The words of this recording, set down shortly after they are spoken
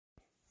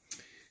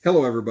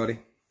Hello, everybody.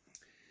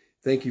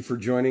 Thank you for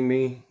joining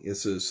me.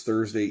 This is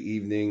Thursday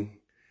evening,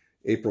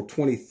 April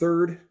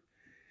 23rd.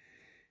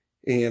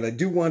 And I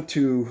do want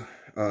to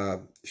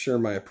share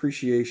my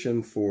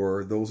appreciation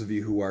for those of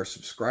you who are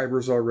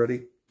subscribers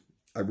already.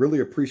 I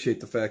really appreciate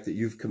the fact that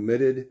you've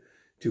committed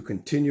to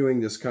continuing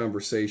this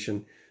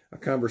conversation, a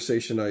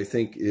conversation I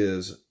think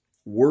is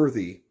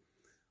worthy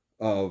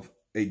of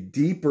a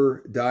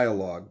deeper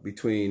dialogue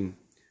between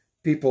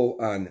people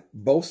on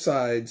both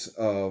sides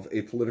of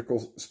a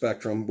political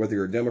spectrum, whether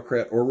you're a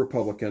Democrat or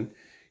Republican,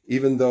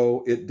 even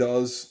though it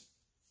does,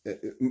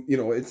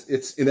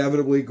 it's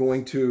inevitably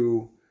going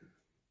to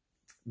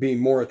be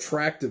more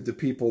attractive to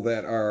people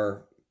that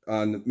are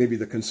on maybe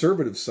the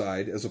conservative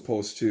side as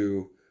opposed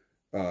to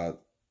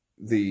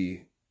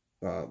the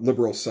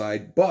liberal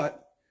side.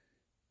 But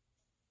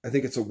I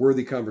think it's a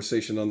worthy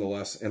conversation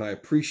nonetheless, and I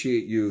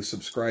appreciate you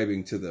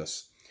subscribing to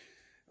this.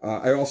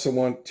 I also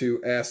want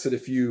to ask that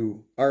if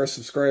you are a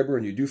subscriber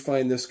and you do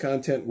find this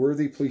content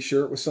worthy, please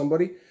share it with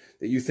somebody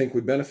that you think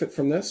would benefit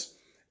from this.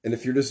 And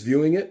if you're just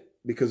viewing it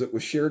because it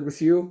was shared with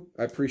you,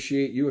 I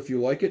appreciate you, if you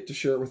like it, to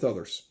share it with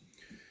others.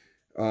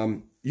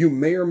 You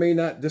may or may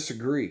not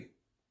disagree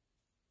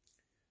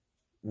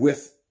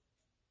with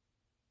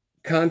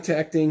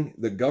contacting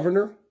the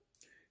governor,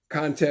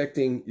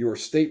 contacting your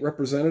state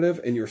representative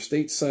and your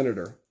state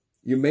senator.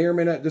 You may or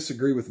may not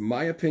disagree with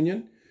my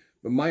opinion.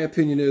 But my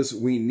opinion is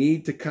we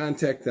need to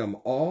contact them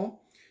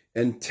all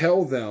and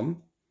tell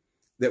them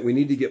that we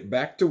need to get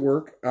back to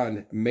work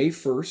on May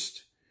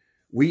 1st.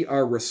 We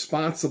are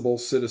responsible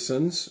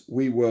citizens.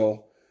 We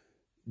will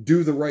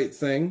do the right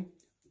thing.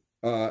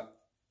 And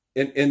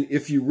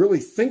if you really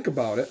think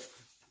about it,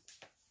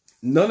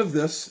 none of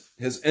this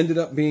has ended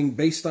up being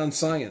based on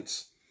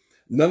science.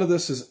 None of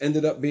this has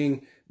ended up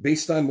being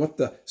based on what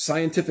the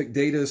scientific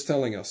data is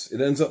telling us.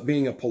 It ends up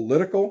being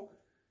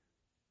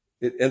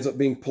It ends up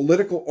being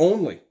political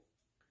only,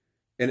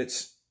 and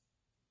it's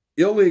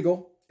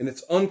illegal, and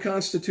it's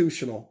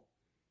unconstitutional,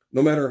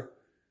 no matter,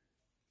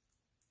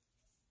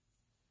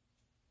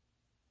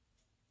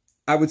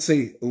 I would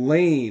say,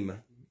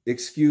 lame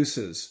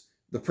excuses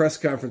the press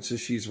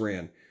conferences she's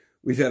ran.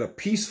 We've had a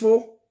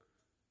peaceful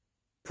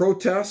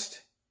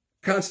protest,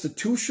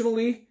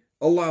 constitutionally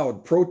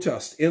allowed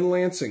protest in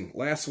Lansing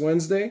last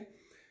Wednesday.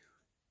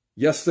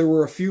 Yes, there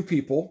were a few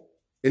people,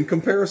 in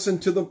comparison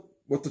to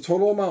what the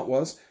total amount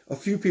was, a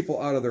few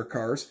people out of their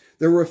cars.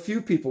 There were a few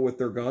people with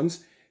their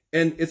guns,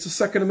 and it's a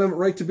Second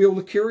Amendment right to be able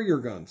to carry your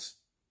guns,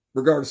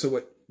 regardless of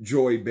what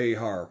Joy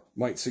Behar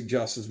might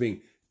suggest as being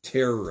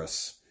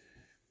terrorists.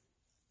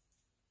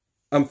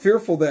 I'm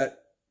fearful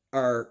that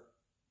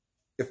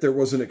if there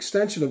was an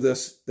extension of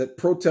this, that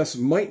protests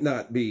might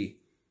not be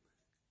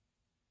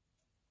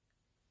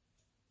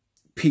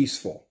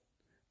peaceful.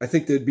 I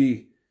think there'd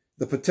be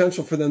the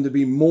potential for them to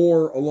be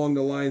more along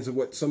the lines of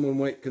what someone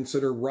might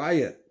consider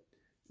riot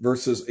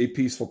versus a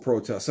peaceful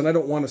protest. And I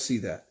don't want to see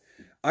that.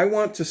 I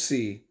want to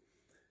see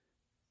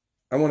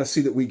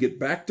that we get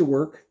back to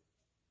work.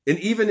 And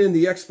even in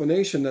the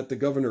explanation that the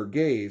governor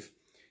gave,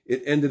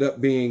 it ended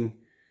up being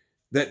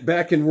that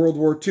back in World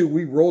War II,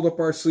 we rolled up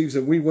our sleeves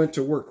and we went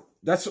to work.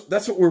 That's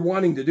what we're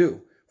wanting to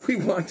do. We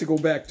want to go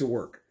back to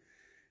work.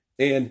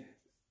 And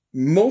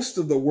most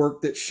of the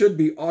work that should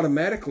be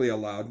automatically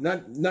allowed,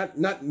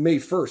 not May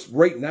 1st,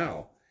 right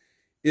now,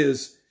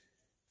 is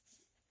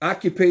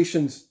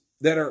occupations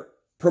that are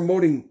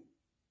promoting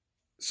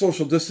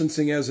social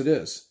distancing as it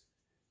is.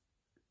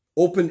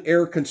 Open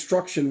air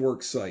construction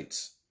work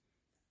sites.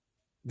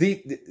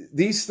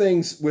 These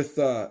things with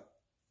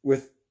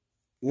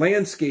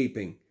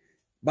landscaping,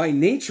 by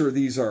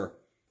nature,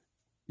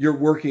 you're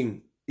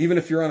working, even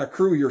if you're on a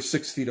crew, you're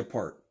 6 feet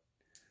apart.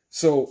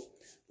 So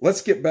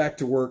let's get back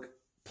to work.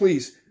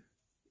 Please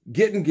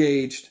get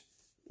engaged.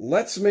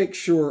 Let's make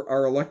sure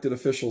our elected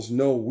officials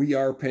know we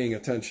are paying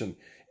attention.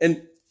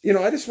 And,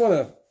 I just want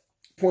to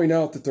point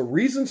out that the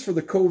reasons for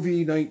the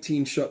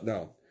COVID-19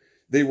 shutdown,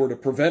 they were to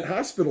prevent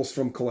hospitals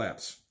from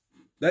collapse.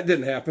 That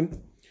didn't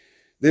happen.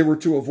 They were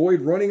to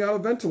avoid running out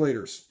of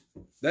ventilators.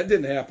 That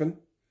didn't happen.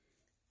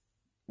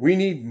 We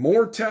need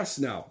more tests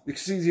now.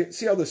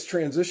 See how this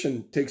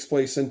transition takes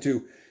place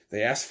into,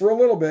 they ask for a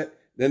little bit,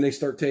 then they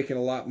start taking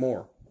a lot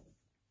more.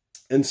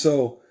 And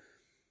so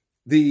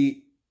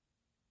the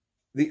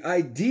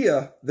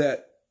idea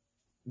that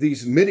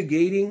these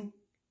mitigating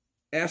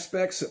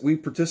aspects that we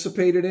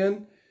participated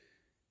in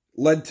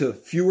led to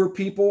fewer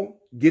people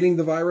getting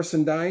the virus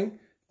and dying.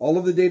 All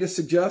of the data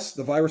suggests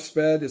the virus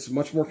spread is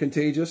much more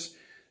contagious.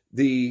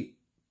 The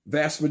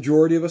vast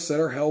majority of us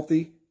that are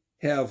healthy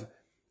have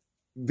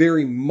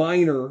very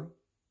minor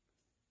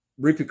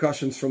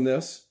repercussions from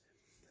this.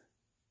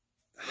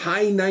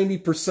 High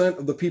 90%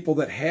 of the people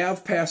that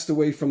have passed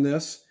away from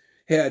this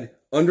had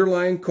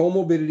underlying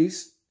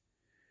comorbidities.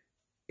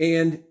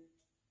 And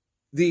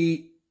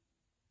the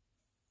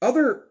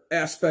other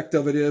aspect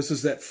of it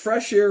is that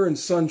fresh air and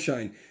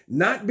sunshine,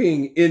 not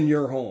being in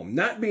your home,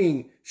 not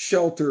being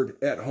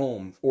sheltered at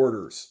home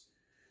orders.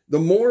 The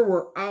more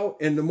we're out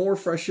and the more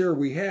fresh air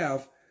we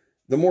have,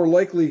 the more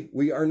likely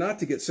we are not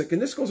to get sick.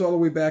 And this goes all the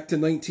way back to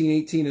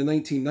 1918 and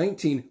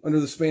 1919 under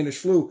the Spanish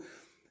flu.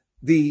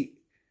 The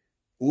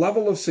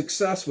level of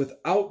success with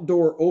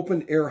outdoor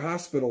open air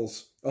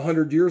hospitals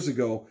 100 years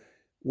ago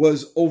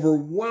was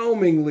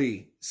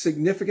overwhelmingly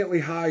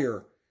significantly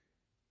higher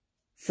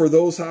for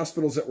those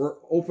hospitals that were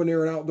open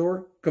air and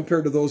outdoor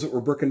compared to those that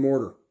were brick and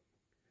mortar.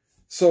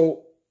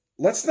 So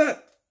let's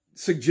not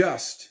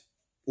suggest,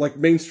 like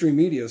mainstream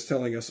media is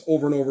telling us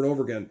over and over and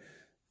over again,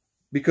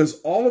 because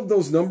all of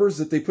those numbers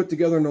that they put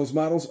together in those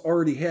models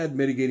already had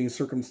mitigating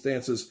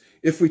circumstances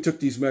if we took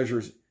these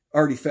measures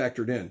already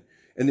factored in.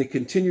 And they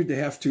continued to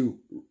have to.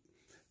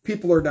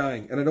 People are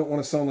dying, and I don't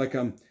want to sound like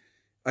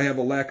I have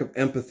a lack of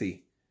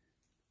empathy.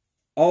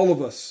 All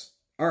of us,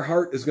 our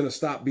heart is going to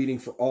stop beating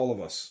for all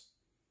of us.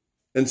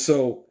 And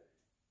so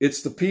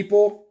it's the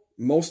people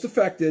most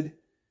affected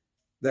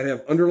that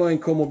have underlying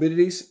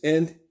comorbidities,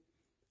 and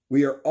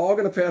we are all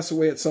going to pass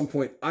away at some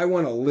point. I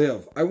want to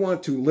live. I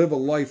want to live a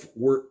life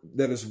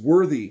that is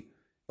worthy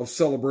of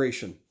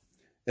celebration.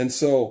 And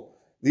so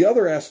the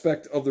other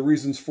aspect of the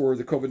reasons for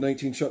the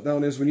COVID-19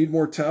 shutdown is we need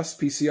more tests,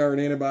 PCR and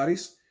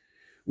antibodies.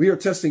 We are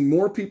testing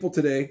more people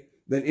today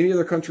than any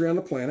other country on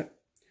the planet.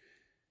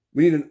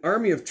 We need an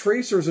army of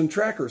tracers and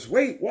trackers.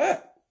 Wait,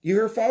 what? You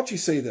hear Fauci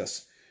say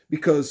this?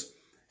 Because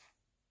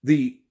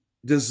the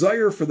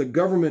desire for the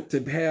government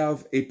to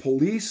have a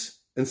police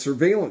and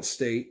surveillance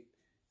state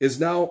is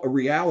now a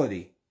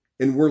reality,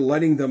 and we're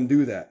letting them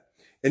do that.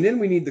 And then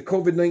we need the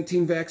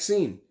COVID-19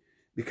 vaccine,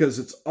 because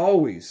it's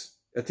always,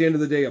 at the end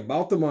of the day,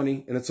 about the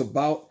money, and it's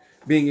about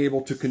being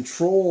able to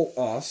control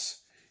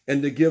us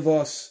and to give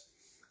us,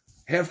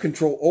 have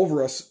control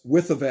over us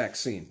with a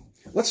vaccine.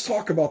 Let's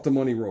talk about the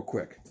money real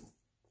quick,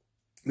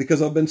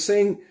 because I've been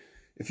saying,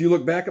 if you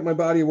look back at my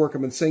body of work,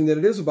 I've been saying that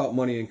it is about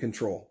money and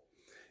control.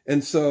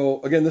 And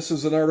so, again, this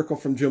is an article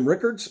from Jim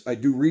Rickards. I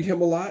do read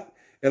him a lot,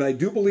 and I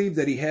do believe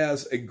that he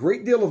has a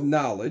great deal of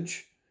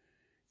knowledge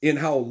in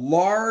how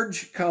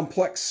large,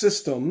 complex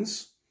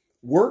systems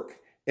work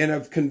and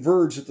have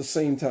converged at the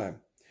same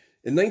time.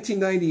 In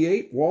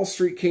 1998, Wall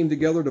Street came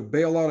together to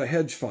bail out a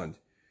hedge fund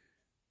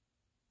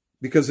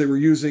because they were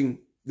using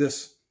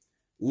this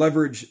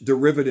leverage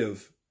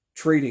derivative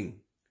trading.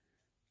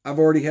 I've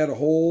already had a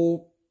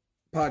whole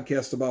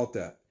podcast about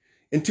that.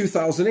 In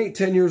 2008,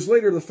 10 years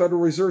later, the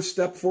Federal Reserve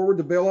stepped forward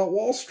to bail out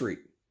Wall Street.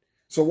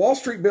 So Wall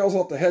Street bails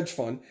out the hedge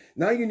fund.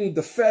 Now you need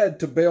the Fed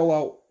to bail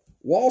out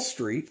Wall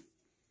Street.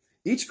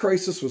 Each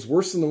crisis was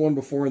worse than the one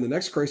before. In the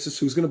next crisis,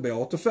 who's going to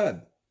bail out the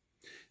Fed?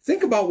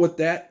 Think about what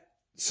that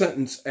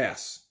sentence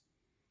asks.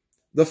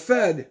 The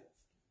Fed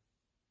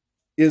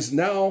is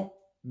now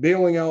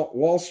bailing out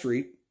Wall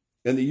Street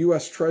and the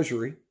U.S.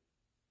 Treasury.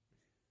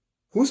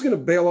 Who's going to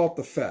bail out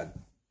the Fed?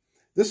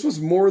 This was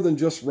more than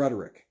just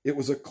rhetoric. It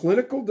was a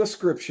clinical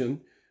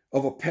description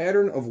of a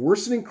pattern of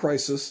worsening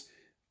crisis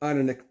on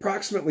an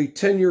approximately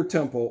 10-year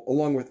tempo,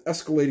 along with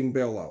escalating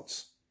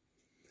bailouts.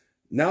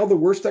 Now the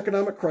worst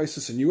economic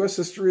crisis in U.S.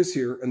 history is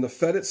here, and the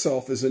Fed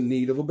itself is in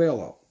need of a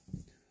bailout.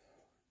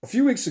 A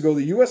few weeks ago,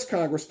 the U.S.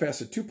 Congress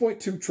passed a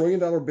 $2.2 trillion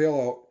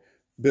bailout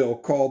bill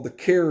called the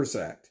CARES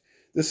Act.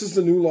 This is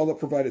the new law that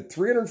provided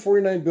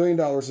 $349 billion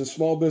in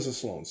small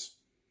business loans.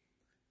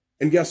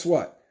 And guess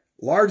what?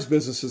 Large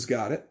businesses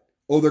got it.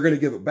 Oh, they're going to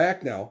give it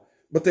back now.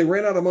 But they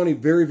ran out of money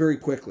very, very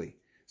quickly.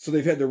 So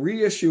they've had to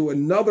reissue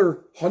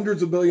another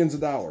hundreds of billions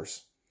of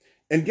dollars.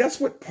 And guess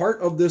what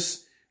part of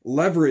this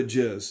leverage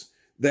is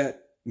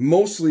that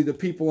mostly the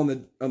people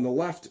on the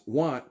left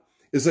want?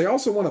 Is they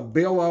also want to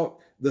bail out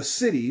the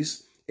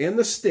cities and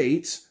the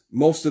states,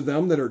 most of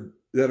them that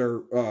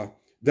are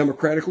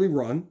democratically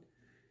run,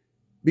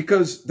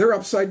 because they're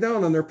upside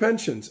down on their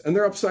pensions and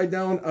they're upside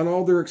down on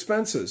all their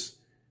expenses.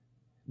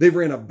 They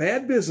ran a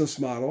bad business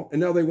model, and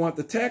now they want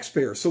the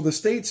taxpayer. So the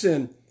states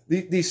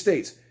these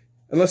states,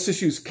 and let's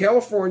just use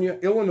California,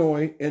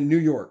 Illinois, and New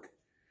York,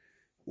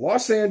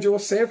 Los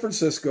Angeles, San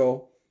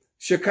Francisco,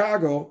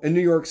 Chicago, and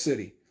New York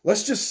City.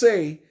 Let's just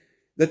say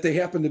that they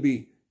happen to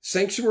be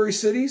sanctuary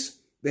cities.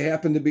 They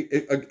happen to be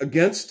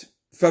against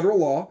federal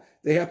law.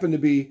 They happen to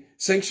be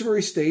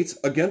sanctuary states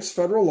against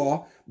federal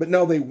law, but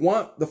now they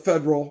want the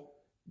federal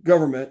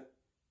government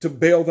to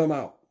bail them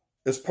out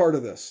as part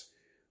of this.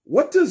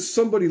 What does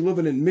somebody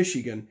living in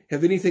Michigan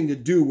have anything to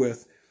do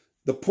with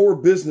the poor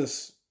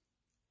business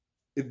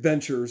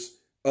adventures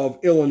of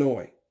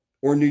Illinois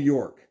or New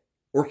York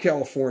or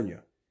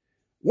California?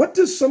 What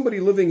does somebody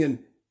living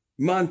in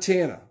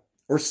Montana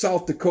or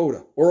South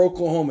Dakota or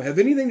Oklahoma have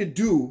anything to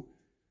do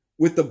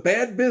with the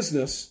bad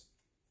business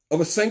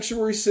of a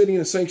sanctuary city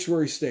and a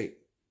sanctuary state?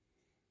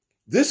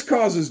 This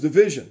causes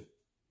division.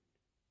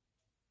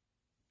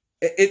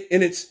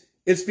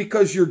 It's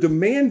because you're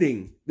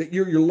demanding that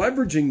you're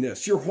leveraging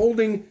this. You're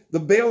holding the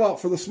bailout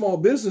for the small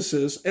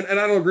businesses, and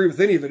I don't agree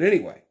with any of it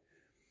anyway.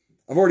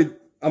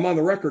 I'm on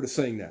the record of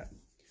saying that.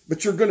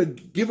 But you're going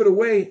to give it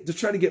away to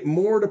try to get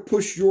more to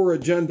push your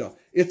agenda.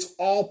 It's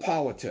all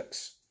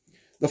politics.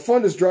 The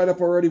fund is dried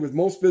up already, with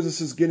most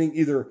businesses getting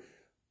either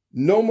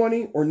no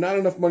money or not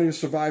enough money to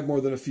survive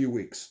more than a few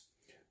weeks.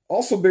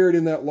 Also buried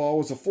in that law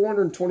was a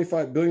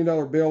 $425 billion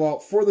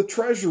bailout for the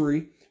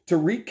Treasury to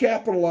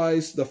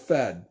recapitalize the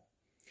Fed.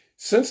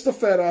 Since the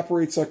Fed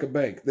operates like a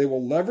bank, they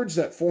will leverage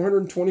that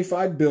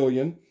 $425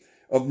 billion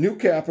of new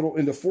capital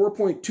into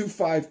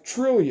 $4.25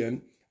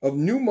 trillion of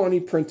new money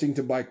printing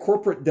to buy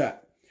corporate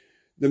debt,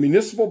 the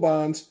municipal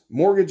bonds,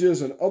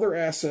 mortgages, and other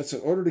assets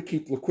in order to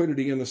keep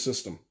liquidity in the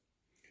system.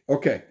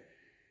 Okay,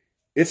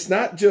 it's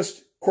not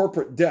just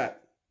corporate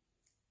debt.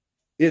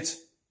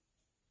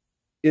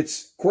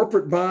 It's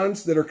corporate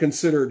bonds that are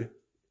considered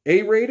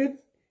A-rated,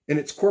 and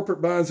it's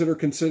corporate bonds that are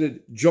considered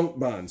junk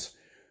bonds.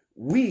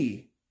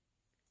 We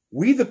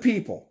the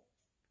people,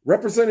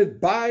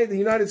 represented by the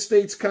United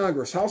States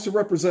Congress, House of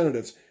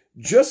Representatives,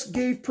 just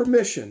gave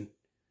permission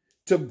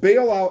to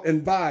bail out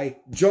and buy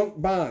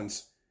junk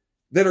bonds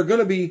that are going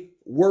to be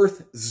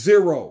worth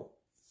zero.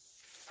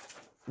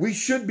 We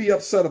should be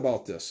upset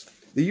about this.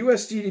 The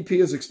U.S.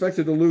 GDP is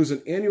expected to lose an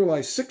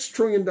annualized $6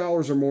 trillion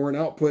or more in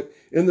output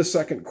in the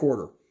second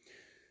quarter.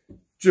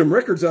 Jim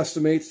Rickards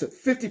estimates that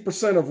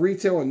 50% of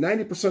retail and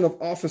 90%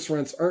 of office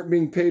rents aren't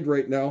being paid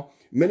right now.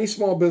 Many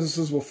small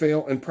businesses will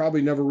fail and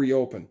probably never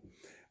reopen.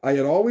 I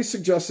had always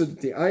suggested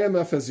that the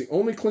IMF has the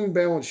only clean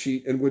balance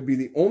sheet and would be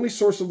the only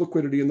source of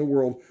liquidity in the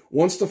world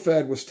once the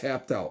Fed was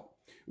tapped out.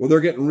 Well,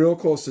 they're getting real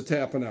close to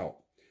tapping out.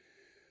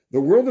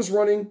 The world is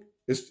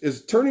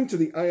turning to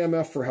the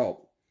IMF for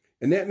help,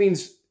 and that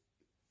means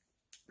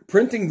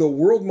printing the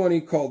world money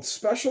called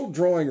special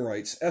drawing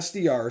rights,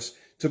 SDRs,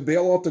 to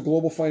bail out the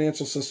global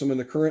financial system in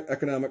the current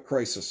economic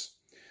crisis.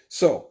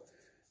 So,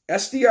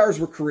 SDRs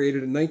were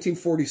created in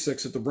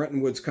 1946 at the Bretton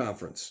Woods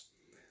Conference.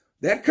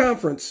 That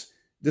conference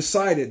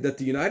decided that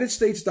the United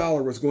States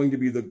dollar was going to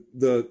be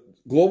the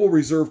global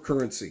reserve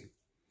currency.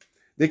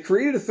 They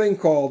created a thing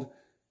called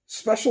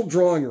special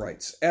drawing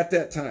rights at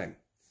that time.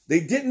 They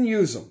didn't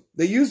use them.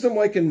 They used them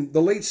like in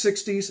the late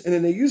 60s, and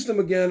then they used them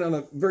again on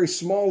a very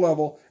small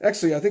level.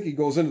 Actually, I think he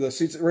goes into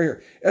this. It's right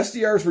here.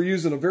 SDRs were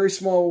used in a very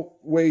small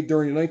way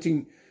during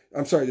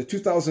the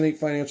 2008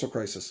 financial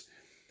crisis.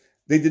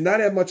 They did not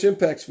have much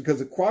impact because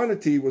the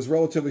quantity was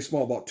relatively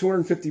small, about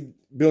 $250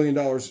 billion,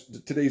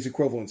 today's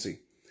equivalency.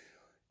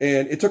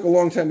 And it took a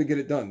long time to get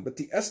it done. But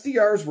the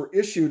SDRs were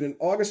issued in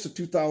August of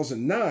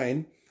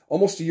 2009,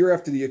 almost a year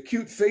after the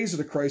acute phase of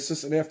the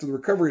crisis and after the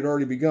recovery had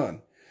already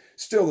begun.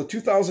 Still, the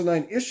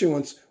 2009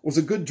 issuance was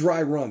a good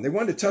dry run. They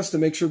wanted to test to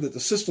make sure that the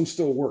system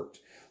still worked.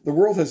 The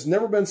world has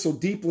never been so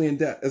deeply in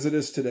debt as it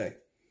is today.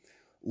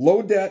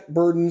 Low debt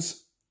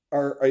burdens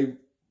are a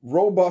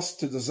robust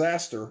to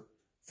disaster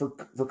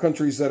for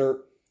countries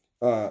that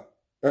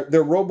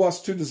they're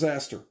robust to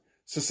disaster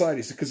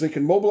societies because they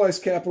can mobilize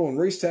capital and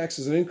raise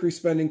taxes and increase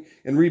spending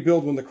and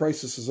rebuild when the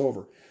crisis is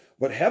over.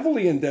 But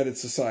heavily indebted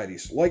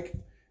societies, like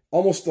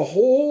almost the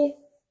whole,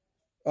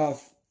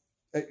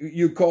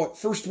 you'd call it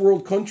first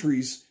world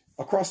countries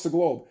across the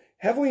globe,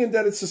 heavily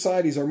indebted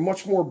societies are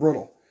much more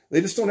brittle.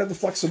 They just don't have the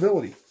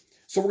flexibility.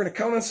 So we're going to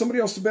count on somebody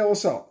else to bail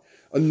us out.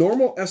 A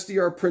normal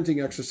SDR printing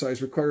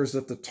exercise requires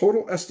that the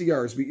total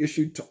SDRs be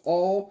issued to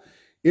all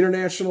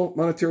International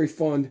Monetary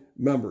Fund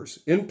members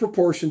in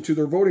proportion to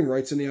their voting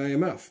rights in the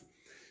IMF.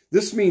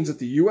 This means that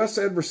the U.S.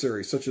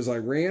 adversaries, such as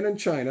Iran and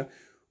China,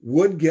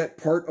 would get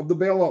part of the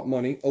bailout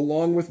money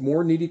along with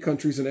more needy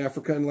countries in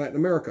Africa and Latin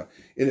America.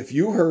 And if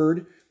you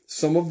heard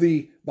some of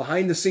the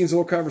behind-the-scenes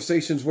little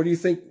conversations, what do you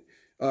think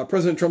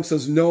President Trump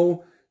says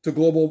no to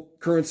global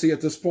currency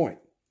at this point?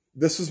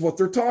 This is what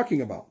they're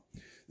talking about.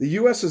 The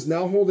U.S. is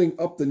now holding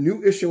up the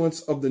new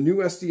issuance of the new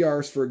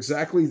SDRs for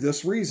exactly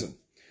this reason.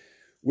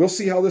 We'll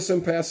see how this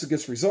impasse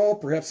gets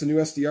resolved. Perhaps the new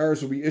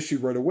SDRs will be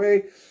issued right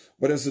away.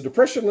 But as the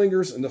depression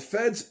lingers and the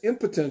Fed's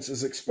impotence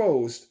is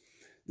exposed,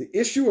 the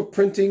issue of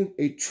printing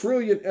a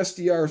trillion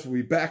SDRs will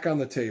be back on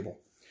the table.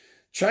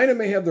 China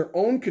may have their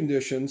own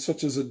conditions,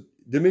 such as a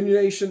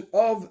diminution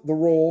of the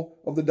role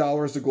of the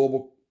dollar as the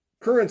global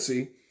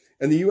currency,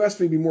 and the U.S.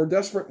 may be more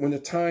desperate when the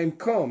time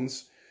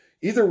comes.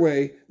 Either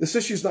way, this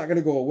issue is not going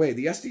to go away.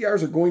 The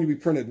SDRs are going to be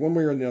printed one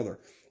way or another.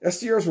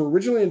 SDRs were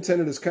originally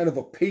intended as kind of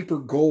a paper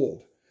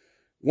gold.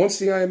 Once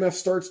the IMF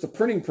starts the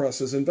printing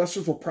presses,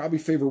 investors will probably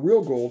favor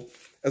real gold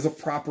as a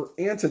proper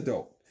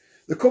antidote.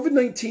 The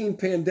COVID-19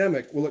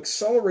 pandemic will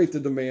accelerate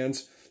the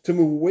demands to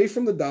move away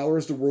from the dollar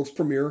as the world's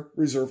premier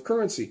reserve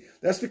currency.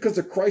 That's because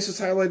the crisis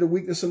highlighted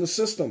weakness in the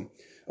system.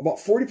 About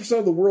 40%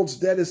 of the world's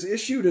debt is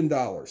issued in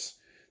dollars.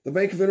 The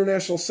Bank of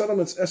International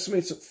Settlements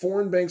estimates that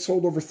foreign banks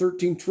hold over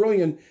 $13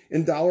 trillion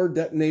in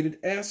dollar-denominated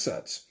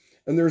assets.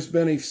 And there's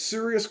been a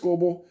serious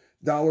global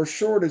dollar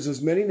shortage as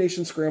many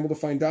nations scramble to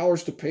find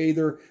dollars to pay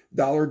their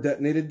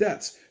dollar-denominated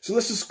debts. So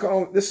this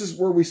is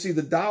where we see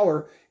the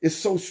dollar is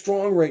so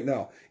strong right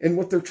now. And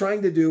what they're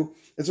trying to do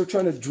is they're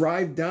trying to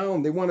drive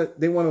down. They want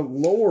to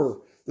lower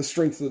the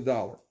strength of the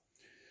dollar.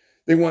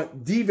 They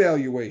want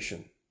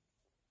devaluation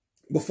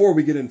before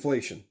we get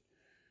inflation.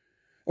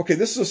 Okay,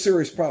 this is a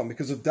serious problem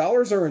because if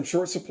dollars are in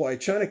short supply,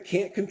 China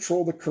can't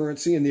control the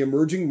currency in the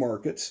emerging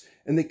markets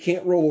and they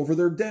can't roll over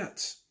their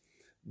debts.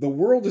 The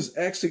world is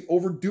actually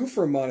overdue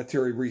for a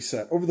monetary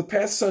reset. Over the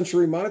past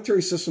century,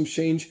 monetary systems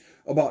changed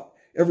about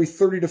every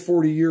 30 to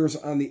 40 years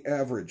on the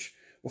average.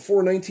 Before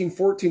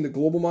 1914, the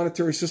global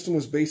monetary system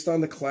was based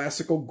on the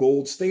classical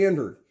gold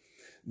standard.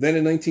 Then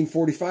in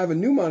 1945, a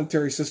new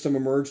monetary system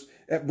emerged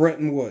at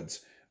Bretton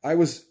Woods. I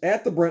was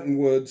at the Bretton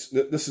Woods,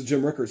 this is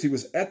Jim Rickards, he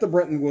was at the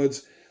Bretton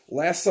Woods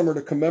last summer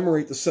to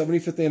commemorate the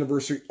 75th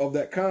anniversary of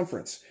that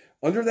conference.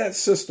 Under that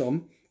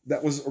system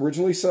that was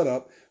originally set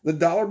up, the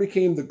dollar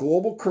became the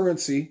global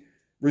currency,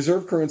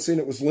 reserve currency,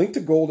 and it was linked to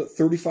gold at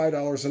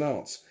 $35 an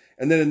ounce.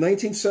 And then in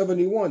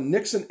 1971,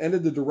 Nixon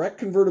ended the direct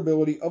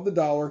convertibility of the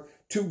dollar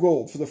to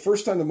gold. For the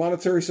first time, the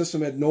monetary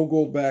system had no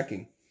gold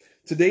backing.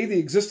 Today, the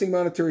existing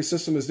monetary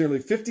system is nearly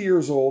 50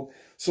 years old,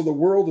 so the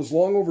world is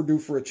long overdue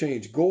for a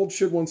change. Gold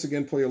should once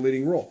again play a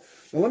leading role.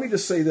 Now, let me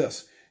just say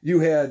this. You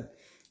had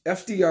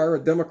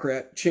FDR, a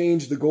Democrat,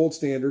 changed the gold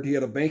standard. He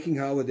had a banking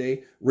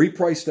holiday,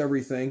 repriced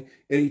everything,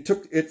 and he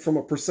took it from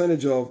a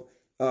percentage of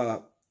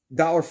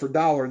dollar for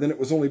dollar. Then it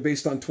was only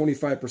based on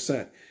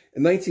 25%.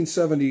 In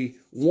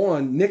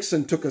 1971,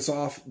 Nixon took us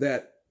off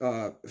that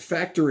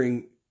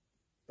factoring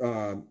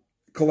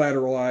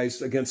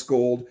collateralized against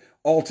gold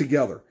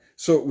altogether.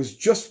 So it was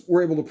just,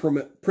 we're able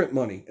to print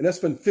money. And that's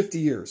been 50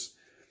 years.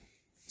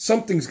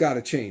 Something's got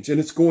to change, and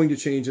it's going to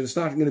change, and it's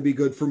not going to be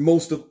good for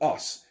most of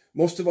us.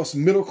 Most of us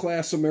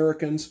middle-class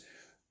Americans,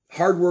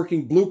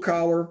 hardworking,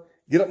 blue-collar,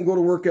 get up and go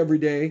to work every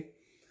day.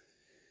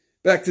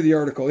 Back to the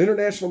article.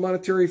 International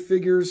monetary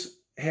figures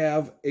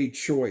have a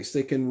choice.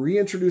 They can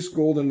reintroduce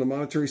gold into the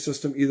monetary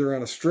system either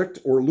on a strict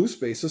or loose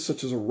basis,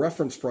 such as a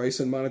reference price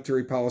in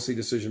monetary policy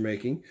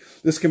decision-making.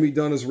 This can be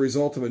done as a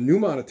result of a new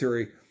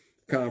monetary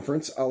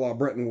conference, a la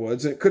Bretton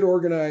Woods. And it could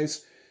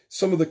organize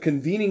some of the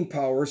convening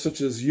powers,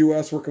 such as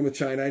U.S. working with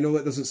China. I know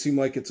that doesn't seem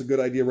like it's a good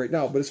idea right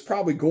now, but it's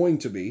probably going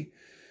to be.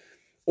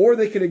 Or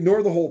they can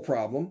ignore the whole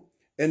problem,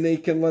 and they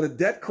can let a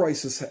debt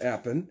crisis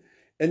happen,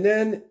 and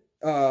then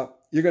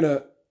you're going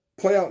to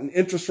play out in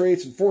interest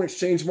rates and foreign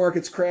exchange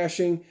markets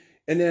crashing,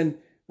 and then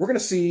we're going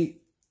to see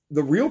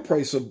the real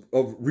price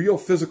of real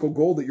physical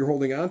gold that you're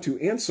holding on to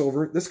and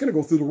silver, that's going to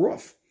go through the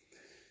roof.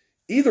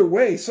 Either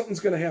way,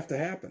 something's going to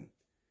happen.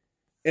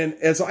 And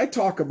as I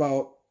talk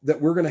about that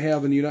we're going to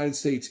have in the United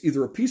States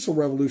either a peaceful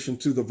revolution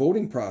through the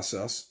voting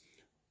process,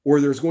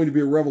 or there's going to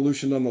be a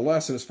revolution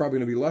nonetheless, and it's probably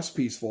going to be less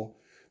peaceful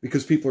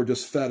because people are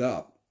just fed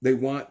up. They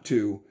want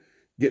to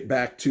get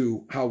back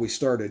to how we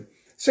started.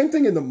 Same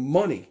thing in the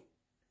money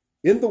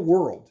in the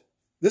world.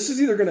 This is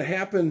either going to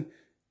happen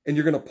and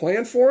you're going to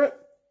plan for it,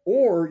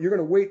 or you're going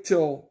to wait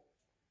till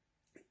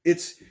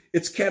it's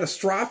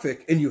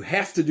catastrophic and you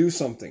have to do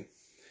something.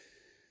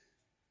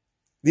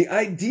 The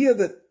idea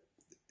that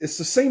it's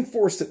the same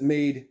force that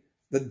made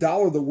the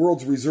dollar the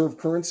world's reserve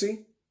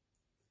currency,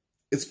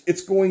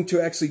 it's going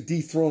to actually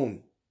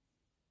dethrone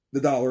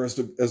the dollar as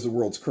the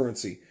world's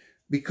currency,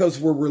 because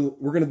we're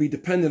going to be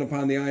dependent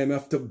upon the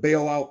IMF to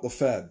bail out the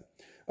Fed.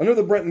 Under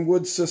the Bretton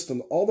Woods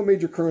system, all the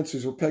major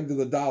currencies were pegged to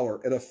the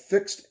dollar at a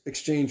fixed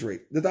exchange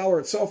rate. The dollar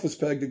itself was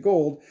pegged to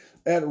gold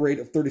at a rate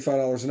of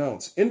 $35 an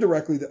ounce.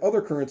 Indirectly, the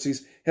other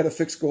currencies had a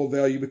fixed gold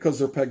value because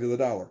they're pegged to the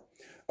dollar.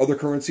 Other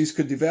currencies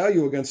could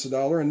devalue against the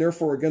dollar and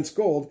therefore against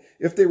gold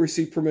if they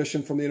received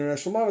permission from the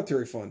International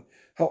Monetary Fund.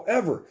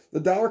 However, the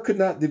dollar could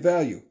not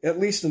devalue, at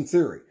least in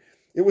theory.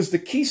 It was the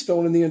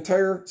keystone in the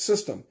entire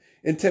system,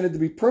 intended to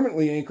be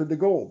permanently anchored to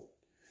gold.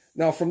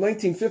 Now, from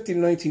 1950 to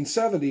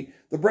 1970,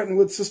 the Bretton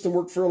Woods system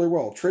worked fairly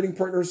well. Trading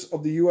partners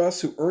of the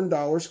U.S. who earned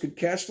dollars could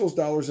cash those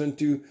dollars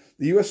into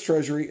the U.S.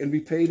 Treasury and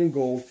be paid in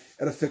gold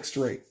at a fixed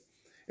rate.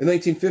 In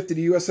 1950,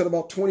 the U.S. had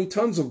about 20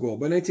 tons of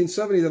gold. By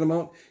 1970, that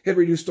amount had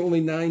reduced to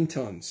only 9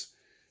 tons.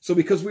 So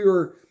because we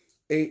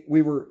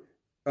were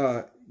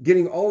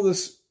getting all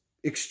this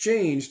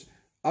exchanged,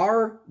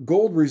 our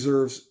gold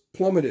reserves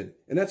plummeted.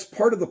 And that's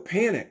part of the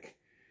panic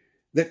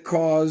that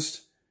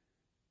caused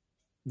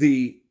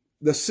the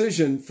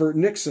decision for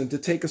Nixon to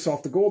take us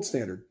off the gold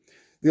standard.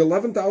 The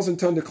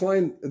 11,000-ton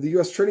decline of the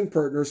U.S. trading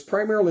partners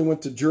primarily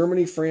went to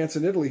Germany, France,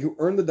 and Italy, who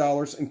earned the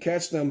dollars and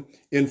cashed them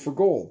in for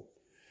gold.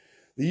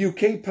 The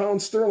UK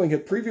pound sterling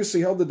had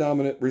previously held the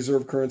dominant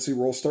reserve currency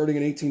role starting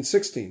in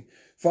 1816,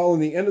 following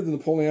the end of the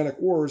Napoleonic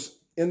Wars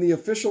and the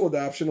official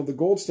adoption of the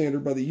gold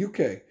standard by the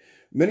UK.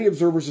 Many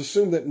observers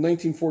assumed that in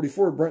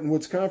 1944, Bretton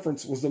Woods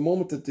Conference was the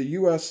moment that the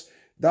U.S.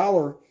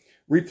 dollar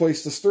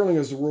replaced the sterling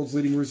as the world's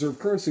leading reserve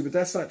currency, but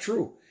that's not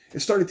true. It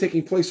started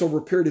taking place over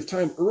a period of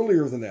time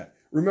earlier than that.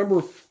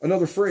 Remember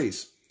another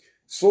phrase,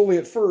 slowly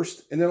at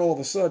first, and then all of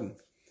a sudden.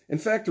 In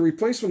fact, the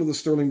replacement of the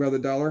sterling by the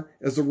dollar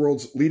as the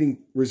world's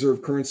leading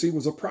reserve currency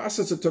was a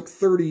process that took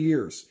 30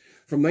 years,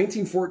 from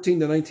 1914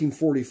 to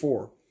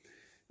 1944.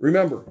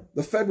 Remember,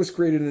 the Fed was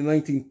created in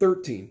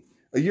 1913.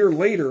 A year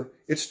later,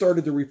 it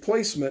started the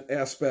replacement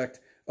aspect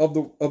of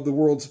the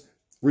world's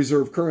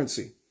reserve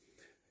currency.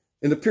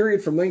 In the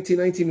period from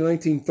 1919 to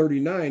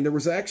 1939, there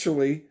was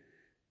actually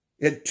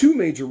had 2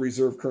 major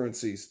reserve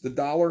currencies, the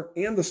dollar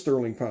and the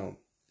sterling pound,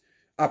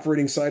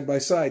 operating side by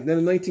side. And then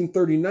in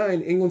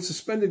 1939, England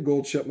suspended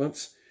gold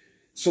shipments,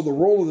 so the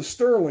role of the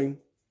sterling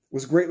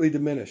was greatly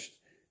diminished.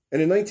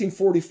 And in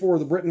 1944,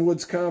 the Bretton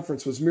Woods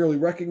Conference was merely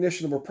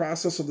recognition of a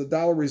process of the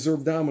dollar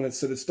reserve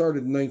dominance that had started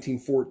in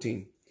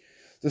 1914.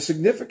 The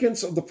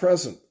significance of the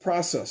present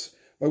process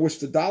by which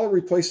the dollar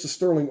replaced the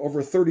sterling over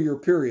a 30-year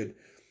period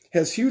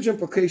has huge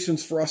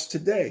implications for us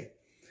today.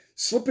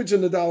 Slippage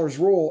in the dollar's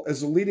role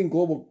as the leading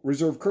global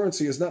reserve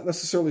currency is not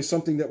necessarily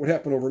something that would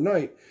happen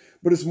overnight,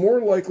 but is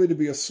more likely to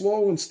be a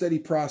slow and steady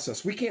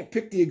process. We can't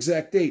pick the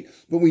exact date,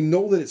 but we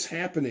know that it's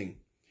happening.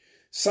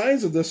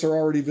 Signs of this are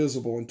already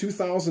visible. In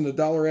 2000, the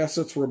dollar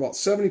assets were about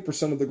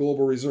 70% of the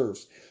global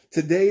reserves.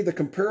 Today, the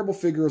comparable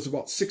figure is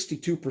about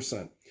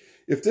 62%.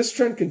 If this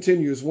trend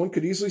continues, one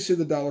could easily see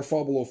the dollar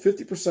fall below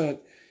 50%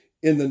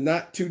 in the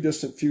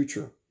not-too-distant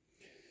future.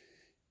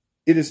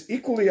 It is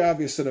equally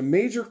obvious that a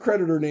major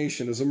creditor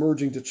nation is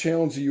emerging to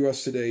challenge the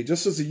U.S. today,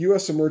 just as the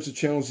U.S. emerged to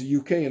challenge the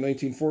U.K. in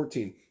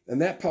 1914,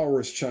 and that power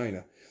is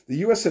China. The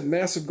U.S. had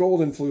massive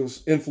gold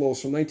inflows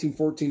from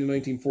 1914 to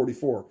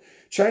 1944.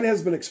 China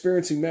has been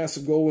experiencing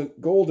massive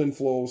gold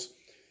inflows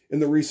in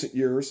the recent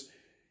years.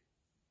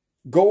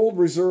 Gold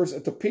reserves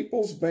at the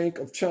People's Bank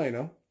of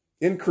China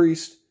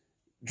increased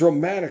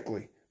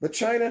dramatically, but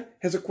China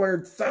has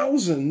acquired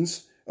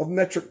thousands of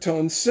metric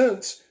tons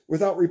since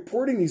without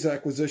reporting these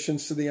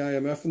acquisitions to the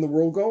IMF and the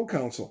World Gold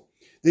Council.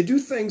 They do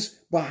things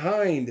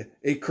behind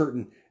a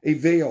curtain, a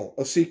veil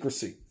of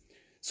secrecy.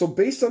 So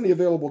based on the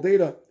available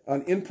data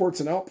on imports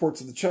and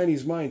outports of the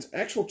Chinese mines,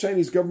 actual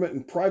Chinese government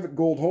and private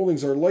gold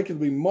holdings are likely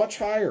to be much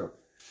higher.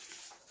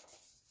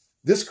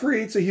 This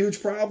creates a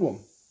huge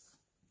problem.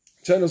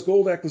 China's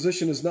gold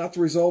acquisition is not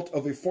the result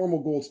of a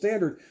formal gold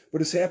standard,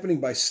 but is happening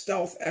by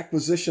stealth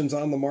acquisitions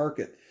on the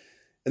market.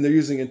 And they're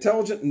using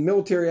intelligent and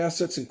military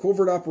assets and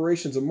covert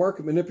operations and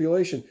market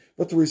manipulation,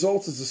 but the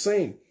result is the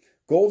same.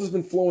 Gold has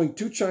been flowing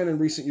to China in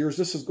recent years.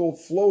 This is gold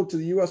flowed to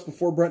the U.S.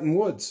 before Bretton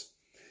Woods.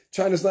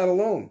 China's not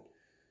alone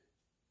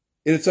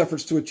in its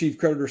efforts to achieve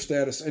creditor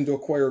status and to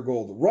acquire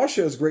gold.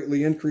 Russia has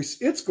greatly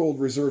increased its gold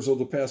reserves over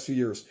the past few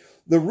years.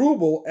 The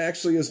ruble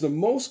actually is the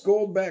most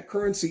gold-backed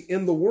currency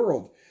in the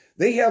world.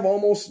 They have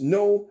almost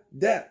no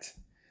debt.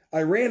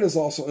 Iran has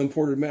also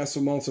imported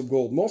massive amounts of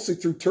gold, mostly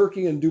through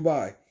Turkey and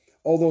Dubai,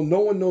 although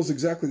no one knows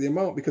exactly the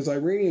amount because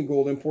Iranian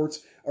gold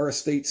imports are a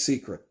state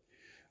secret.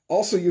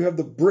 Also, you have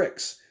the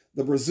BRICS,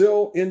 the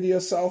Brazil,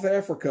 India, South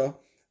Africa,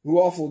 who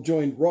also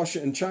joined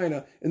Russia and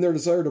China in their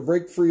desire to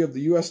break free of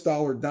the U.S.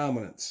 dollar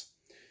dominance.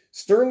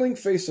 Sterling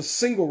faced a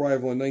single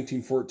rival in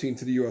 1914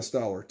 to the U.S.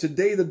 dollar.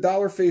 Today, the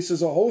dollar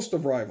faces a host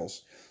of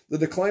rivals. The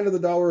decline of the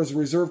dollar as a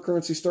reserve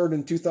currency started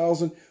in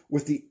 2000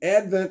 with the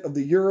advent of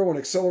the euro and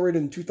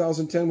accelerated in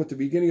 2010 with the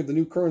beginning of the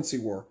new currency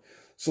war.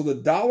 So the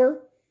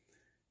dollar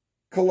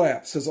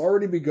collapse has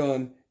already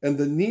begun, and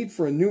the need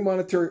for a new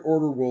monetary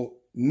order will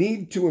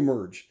need to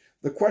emerge.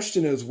 The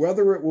question is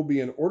whether it will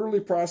be an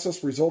orderly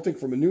process resulting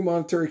from a new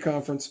monetary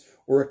conference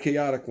or a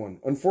chaotic one.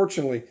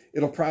 Unfortunately,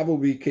 it'll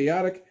probably be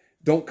chaotic.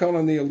 Don't count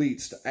on the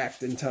elites to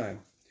act in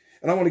time.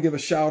 And I want to give a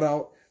shout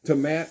out to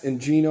Matt and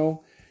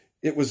Gino.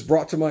 It was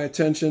brought to my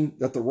attention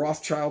that the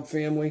Rothschild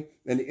family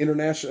and the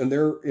international and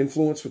their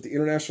influence with the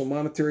International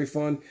Monetary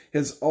Fund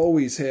has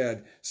always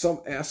had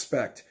some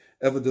aspect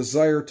of a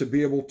desire to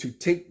be able to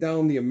take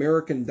down the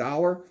American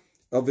dollar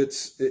of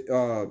its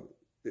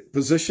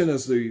position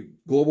as the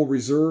global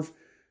reserve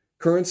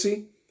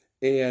currency.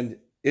 And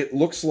it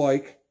looks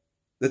like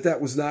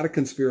that was not a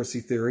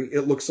conspiracy theory.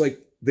 It looks like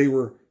they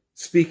were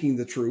speaking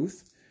the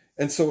truth.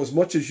 And so as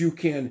much as you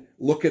can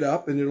look it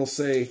up and it'll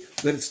say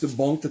that it's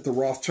debunked that the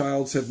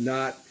Rothschilds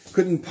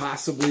couldn't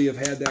possibly have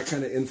had that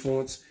kind of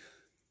influence,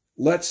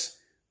 let's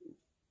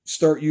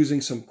start using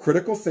some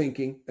critical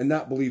thinking and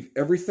not believe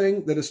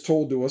everything that is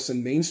told to us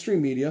in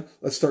mainstream media.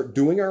 Let's start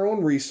doing our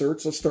own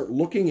research. Let's start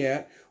looking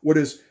at what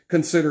is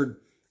considered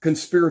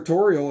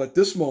conspiratorial at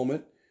this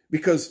moment,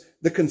 because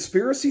the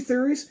conspiracy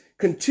theories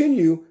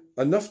continue.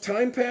 Enough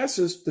time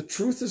passes, the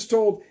truth is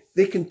told,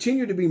 they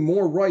continue to be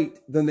more right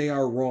than they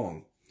are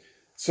wrong.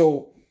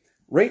 So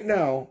right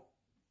now,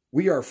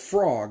 we are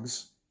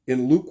frogs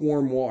in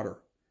lukewarm water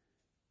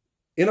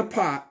in a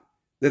pot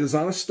that is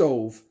on a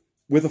stove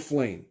with a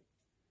flame.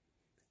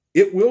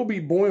 It will be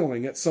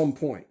boiling at some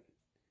point.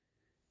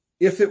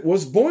 If it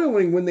was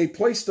boiling when they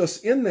placed us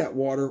in that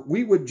water,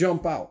 we would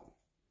jump out.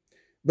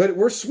 But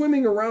we're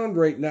swimming around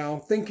right now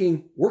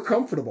thinking we're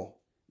comfortable.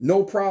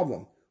 No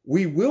problem.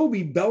 We will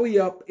be belly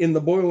up in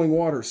the boiling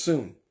water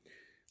soon.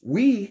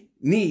 We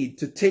need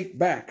to take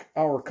back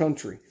our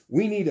country.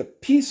 We need a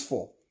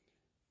peaceful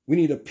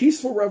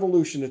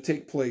revolution to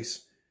take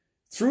place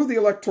through the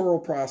electoral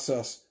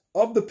process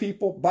of the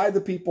people, by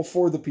the people,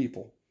 for the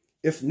people.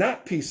 If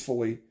not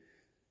peacefully,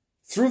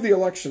 through the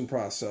election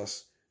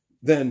process,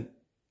 then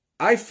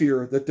I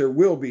fear that there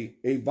will be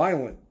a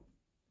violent,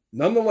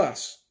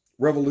 nonetheless,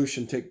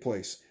 revolution take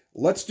place.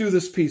 Let's do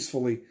this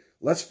peacefully.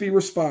 Let's be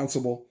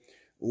responsible.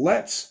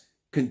 Let's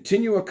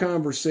continue a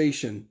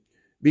conversation,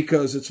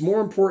 because it's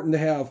more important to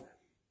have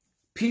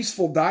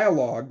peaceful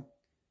dialogue,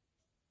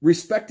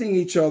 respecting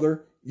each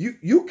other.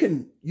 You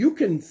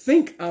can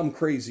think I'm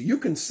crazy. You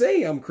can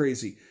say I'm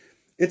crazy.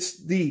 It's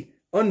the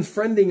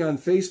unfriending on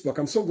Facebook.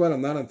 I'm so glad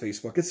I'm not on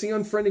Facebook. It's the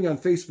unfriending on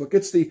Facebook.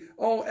 It's the,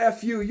 oh,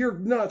 F you, you're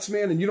nuts,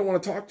 man, and you don't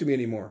want to talk to me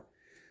anymore.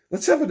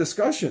 Let's have a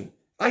discussion.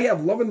 I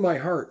have love in my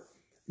heart.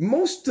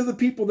 Most of the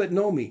people that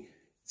know me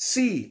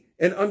see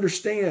and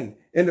understand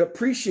and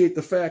appreciate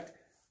the fact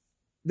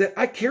that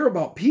I care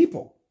about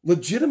people,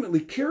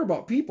 legitimately care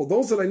about people,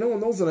 those that I know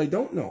and those that I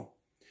don't know.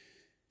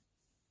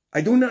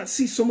 I do not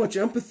see so much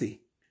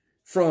empathy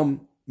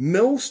from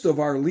most of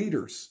our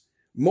leaders,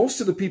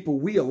 most of the people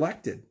we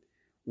elected.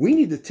 We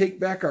need to take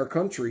back our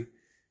country,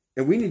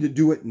 and we need to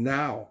do it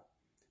now.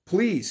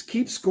 Please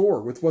keep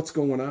score with what's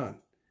going on.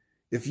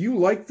 If you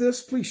like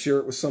this, please share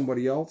it with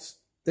somebody else.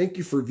 Thank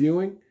you for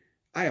viewing.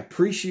 I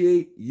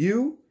appreciate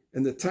you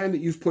and the time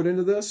that you've put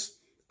into this.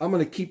 I'm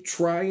going to keep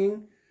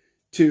trying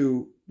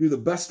to do the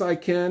best I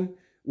can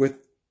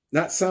with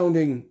not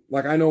sounding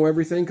like I know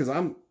everything, because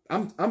I'm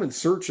in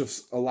search of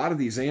a lot of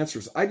these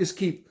answers. I just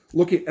keep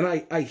looking, and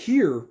I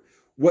hear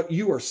what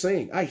you are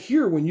saying. I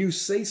hear when you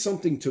say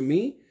something to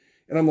me,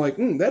 and I'm like,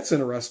 that's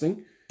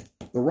interesting.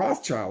 The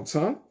Rothschilds,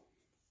 huh?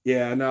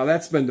 Yeah, now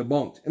that's been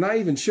debunked. And I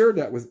even shared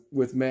that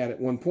with Matt at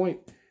one point.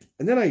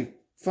 And then I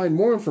find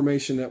more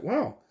information that,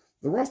 wow,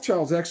 the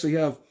Rothschilds actually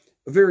have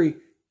a very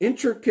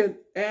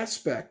intricate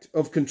aspect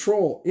of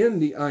control in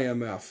the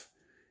IMF.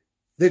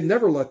 They've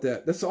never let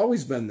that. That's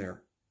always been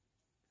there.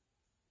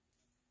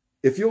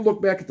 If you'll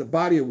look back at the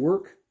body of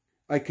work,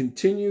 I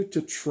continue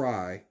to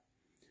try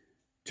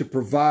to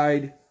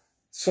provide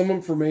some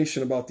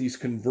information about these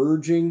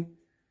converging,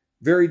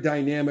 very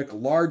dynamic,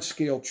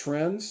 large-scale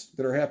trends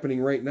that are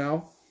happening right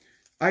now.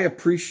 I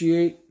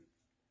appreciate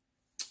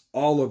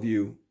all of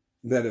you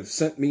that have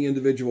sent me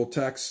individual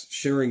texts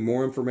sharing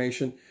more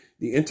information.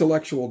 The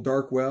intellectual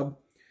dark web,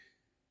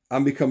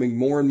 I'm becoming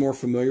more and more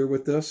familiar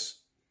with this.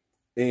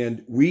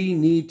 And we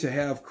need to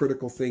have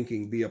critical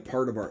thinking be a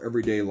part of our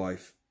everyday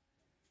life.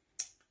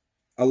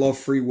 I love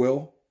free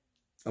will.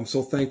 I'm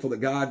so thankful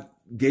that God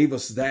gave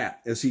us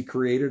that as He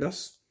created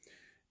us.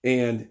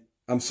 And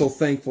I'm so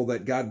thankful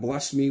that God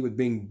blessed me with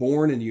being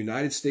born in the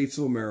United States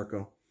of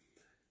America,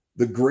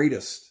 the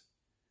greatest,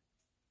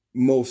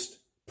 most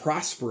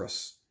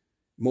prosperous,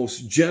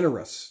 most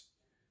generous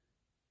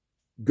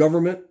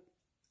government,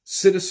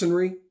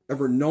 citizenry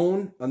ever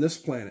known on this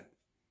planet.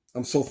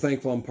 I'm so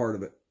thankful I'm part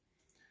of it.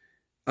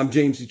 I'm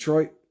James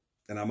Detroit,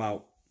 and I'm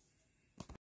out.